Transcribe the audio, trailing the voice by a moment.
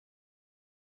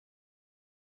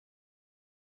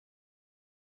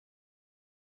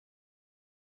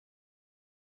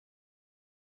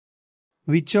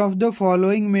Which of the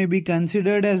following may be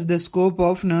considered as the scope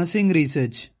of nursing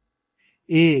research?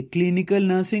 A. Clinical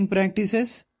nursing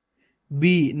practices.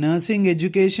 B. Nursing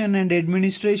education and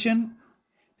administration.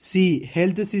 C.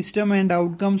 Health system and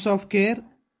outcomes of care.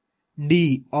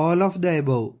 D. All of the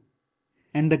above.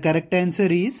 And the correct answer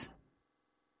is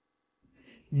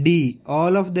D.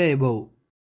 All of the above.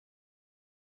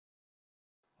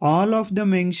 All of the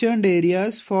mentioned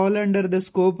areas fall under the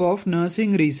scope of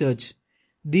nursing research.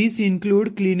 These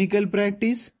include clinical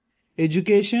practice,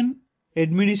 education,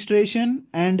 administration,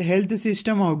 and health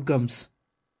system outcomes.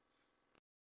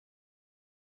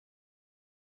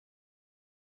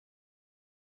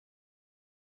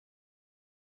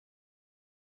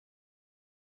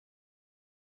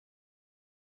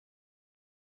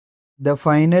 The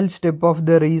final step of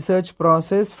the research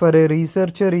process for a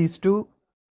researcher is to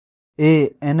A.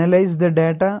 Analyze the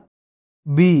data.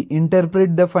 B.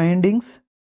 Interpret the findings.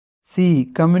 C.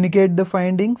 Communicate the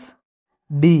findings.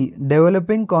 D.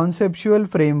 Developing conceptual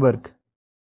framework.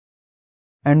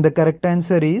 And the correct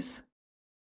answer is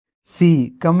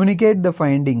C. Communicate the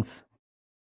findings.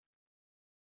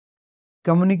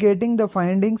 Communicating the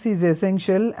findings is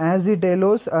essential as it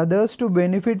allows others to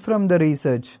benefit from the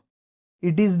research.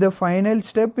 It is the final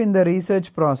step in the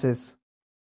research process.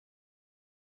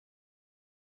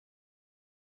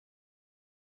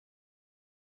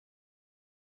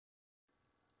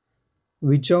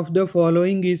 Which of the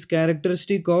following is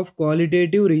characteristic of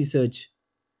qualitative research?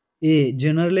 A.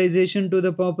 Generalization to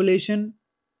the population.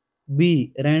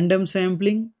 B. Random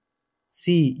sampling.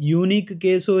 C. Unique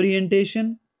case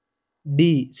orientation.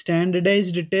 D.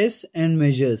 Standardized tests and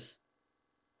measures.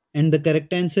 And the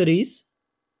correct answer is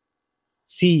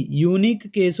C.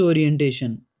 Unique case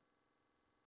orientation.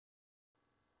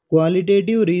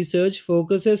 Qualitative research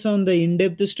focuses on the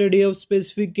in-depth study of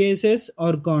specific cases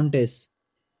or contests.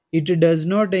 It does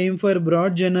not aim for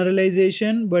broad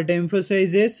generalization but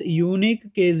emphasizes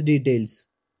unique case details.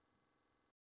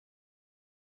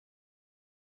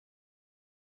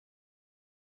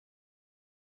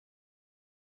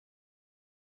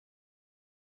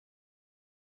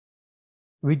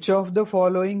 Which of the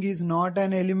following is not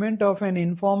an element of an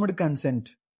informed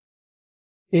consent?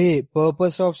 A.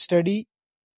 Purpose of study.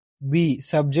 B.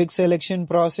 Subject selection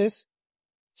process.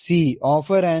 C.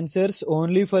 Offer answers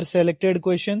only for selected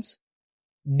questions.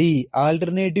 D.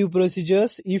 Alternative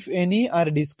procedures if any are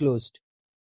disclosed.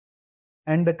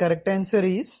 And the correct answer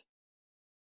is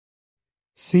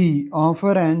C.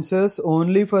 Offer answers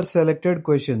only for selected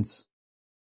questions.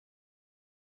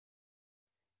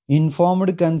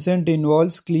 Informed consent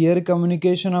involves clear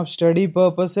communication of study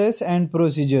purposes and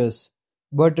procedures,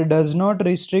 but does not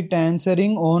restrict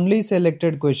answering only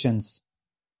selected questions.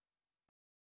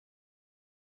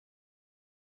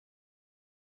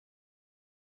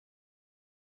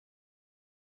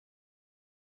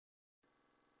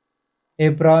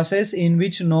 A process in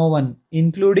which no one,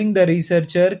 including the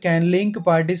researcher, can link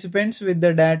participants with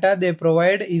the data they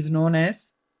provide is known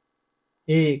as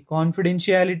A.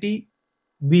 Confidentiality.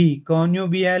 B.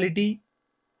 Connubiality.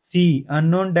 C.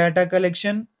 Unknown data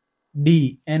collection.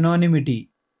 D.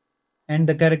 Anonymity. And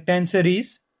the correct answer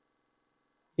is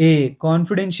A.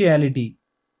 Confidentiality.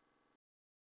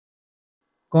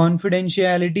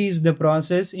 Confidentiality is the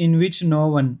process in which no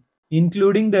one,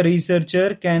 including the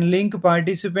researcher, can link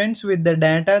participants with the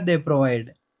data they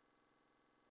provide.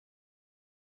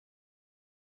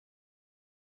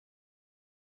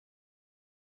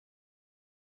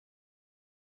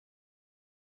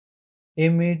 A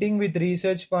meeting with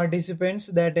research participants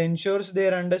that ensures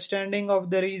their understanding of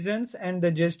the reasons and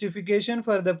the justification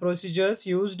for the procedures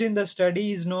used in the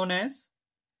study is known as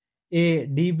A.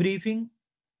 Debriefing.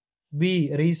 B.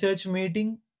 Research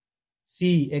meeting.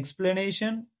 C.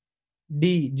 Explanation.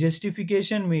 D.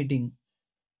 Justification meeting.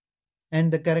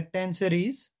 And the correct answer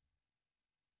is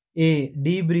A.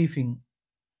 Debriefing.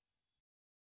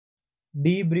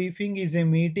 Debriefing is a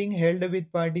meeting held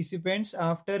with participants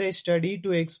after a study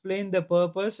to explain the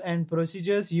purpose and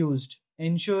procedures used,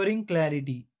 ensuring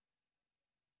clarity.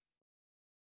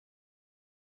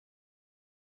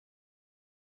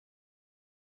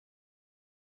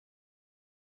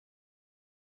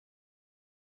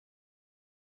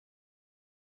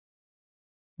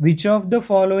 Which of the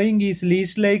following is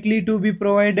least likely to be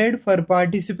provided for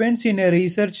participants in a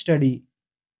research study?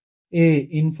 A.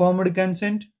 Informed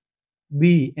consent.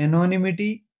 B.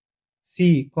 Anonymity.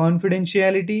 C.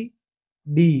 Confidentiality.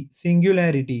 D.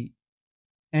 Singularity.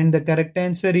 And the correct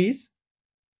answer is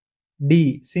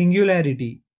D.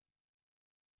 Singularity.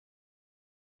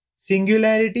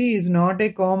 Singularity is not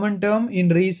a common term in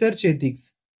research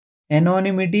ethics.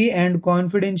 Anonymity and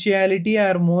confidentiality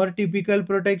are more typical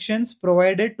protections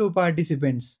provided to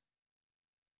participants.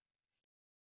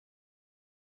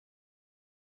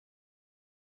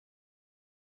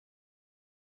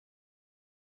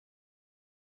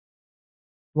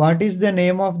 What is the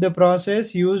name of the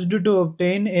process used to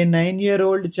obtain a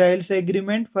 9-year-old child's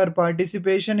agreement for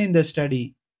participation in the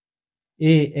study?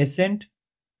 A. Assent.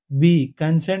 B.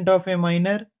 Consent of a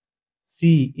minor.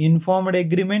 C. Informed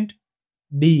agreement.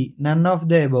 D. None of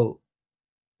the above.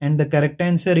 And the correct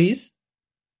answer is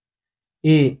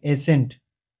A. Assent.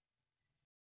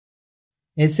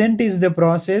 Assent is the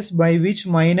process by which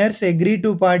minors agree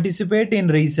to participate in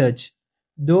research,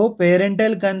 though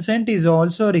parental consent is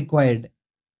also required.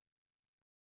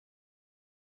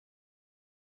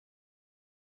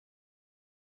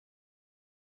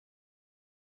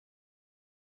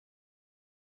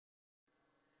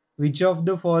 Which of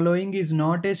the following is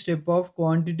not a step of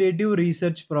quantitative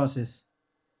research process?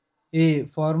 A.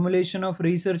 Formulation of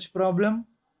research problem.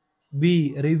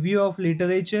 B. Review of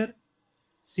literature.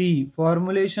 C.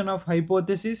 Formulation of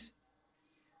hypothesis.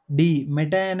 D.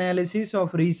 Meta-analysis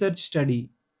of research study.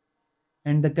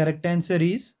 And the correct answer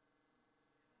is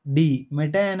D.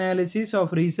 Meta-analysis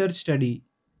of research study.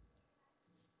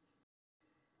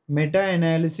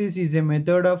 Meta-analysis is a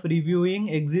method of reviewing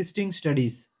existing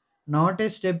studies, not a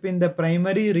step in the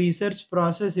primary research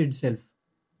process itself.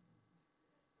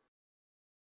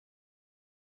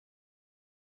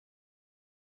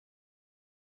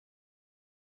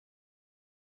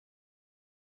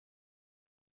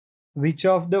 Which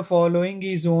of the following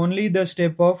is only the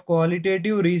step of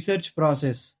qualitative research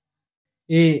process?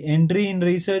 A. Entry in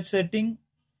research setting.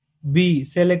 B.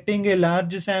 Selecting a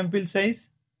large sample size.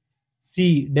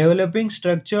 C. Developing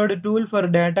structured tool for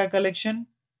data collection.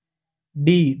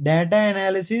 D. Data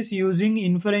analysis using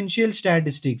inferential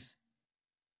statistics.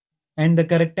 And the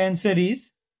correct answer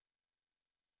is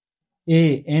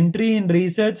A. Entry in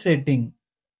research setting.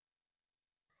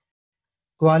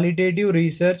 Qualitative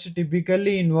research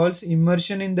typically involves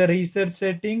immersion in the research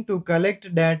setting to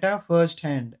collect data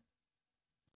firsthand.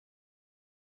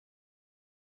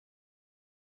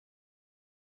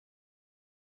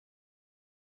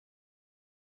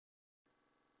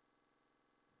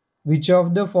 Which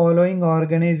of the following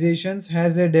organizations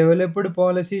has a developed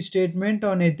policy statement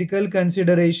on ethical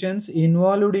considerations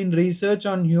involved in research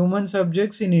on human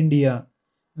subjects in India,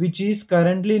 which is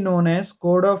currently known as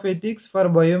Code of Ethics for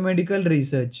Biomedical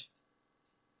Research?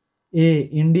 A.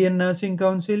 Indian Nursing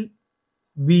Council.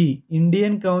 B.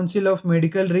 Indian Council of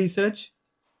Medical Research.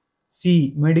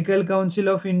 C. Medical Council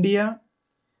of India.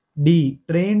 D.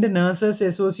 Trained Nurses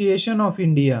Association of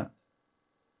India.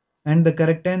 And the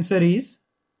correct answer is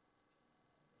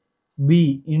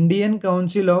B. Indian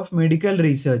Council of Medical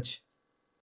Research.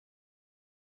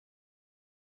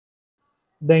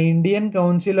 The Indian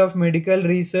Council of Medical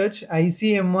Research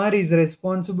 (ICMR) is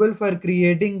responsible for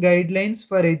creating guidelines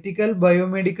for ethical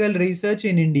biomedical research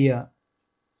in India.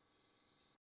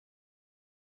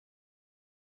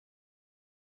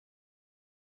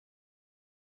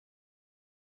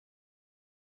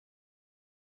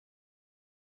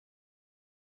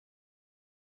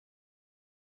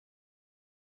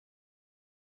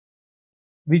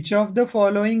 Which of the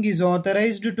following is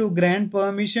authorized to grant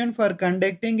permission for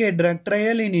conducting a drug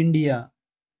trial in India?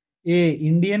 A.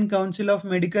 Indian Council of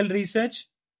Medical Research.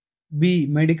 B.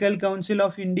 Medical Council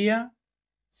of India.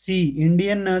 C.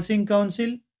 Indian Nursing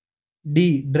Council.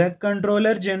 D. Drug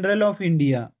Controller General of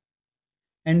India.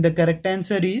 And the correct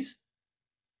answer is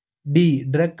D.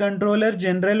 Drug Controller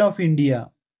General of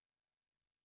India.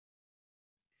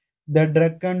 The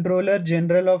Drug Controller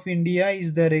General of India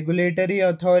is the regulatory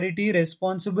authority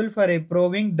responsible for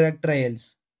approving drug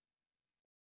trials.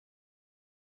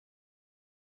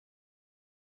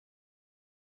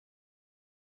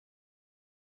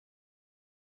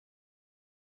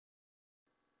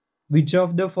 Which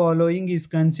of the following is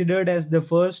considered as the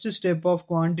first step of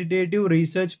quantitative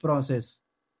research process?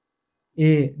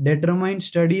 A. Determine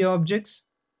study objects.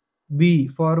 B.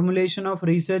 Formulation of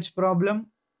research problem.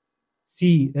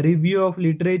 C. Review of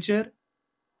literature.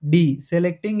 D.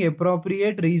 Selecting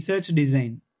appropriate research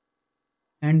design.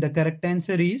 And the correct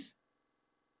answer is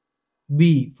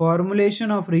B.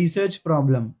 Formulation of research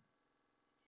problem.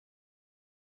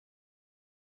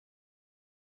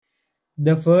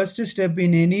 The first step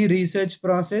in any research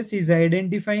process is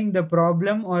identifying the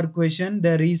problem or question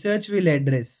the research will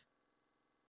address.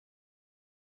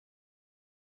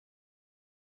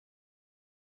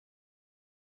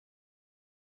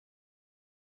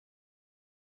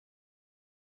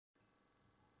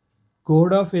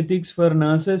 Code of Ethics for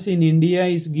Nurses in India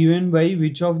is given by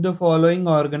which of the following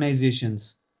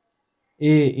organizations?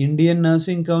 A. Indian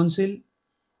Nursing Council,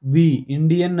 B.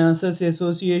 Indian Nurses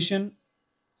Association,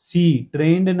 C.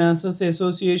 Trained Nurses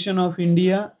Association of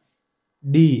India,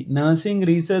 D. Nursing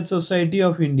Research Society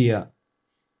of India.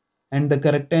 And the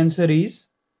correct answer is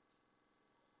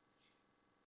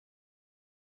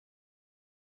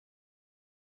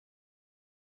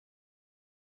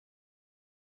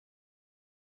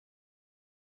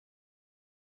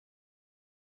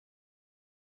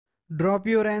Drop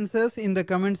your answers in the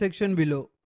comment section below.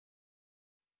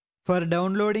 For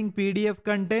downloading PDF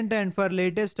content and for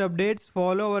latest updates,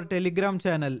 follow our Telegram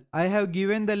channel. I have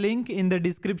given the link in the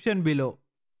description below.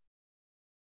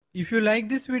 If you like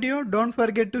this video, don't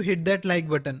forget to hit that like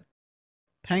button.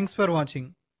 Thanks for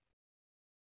watching.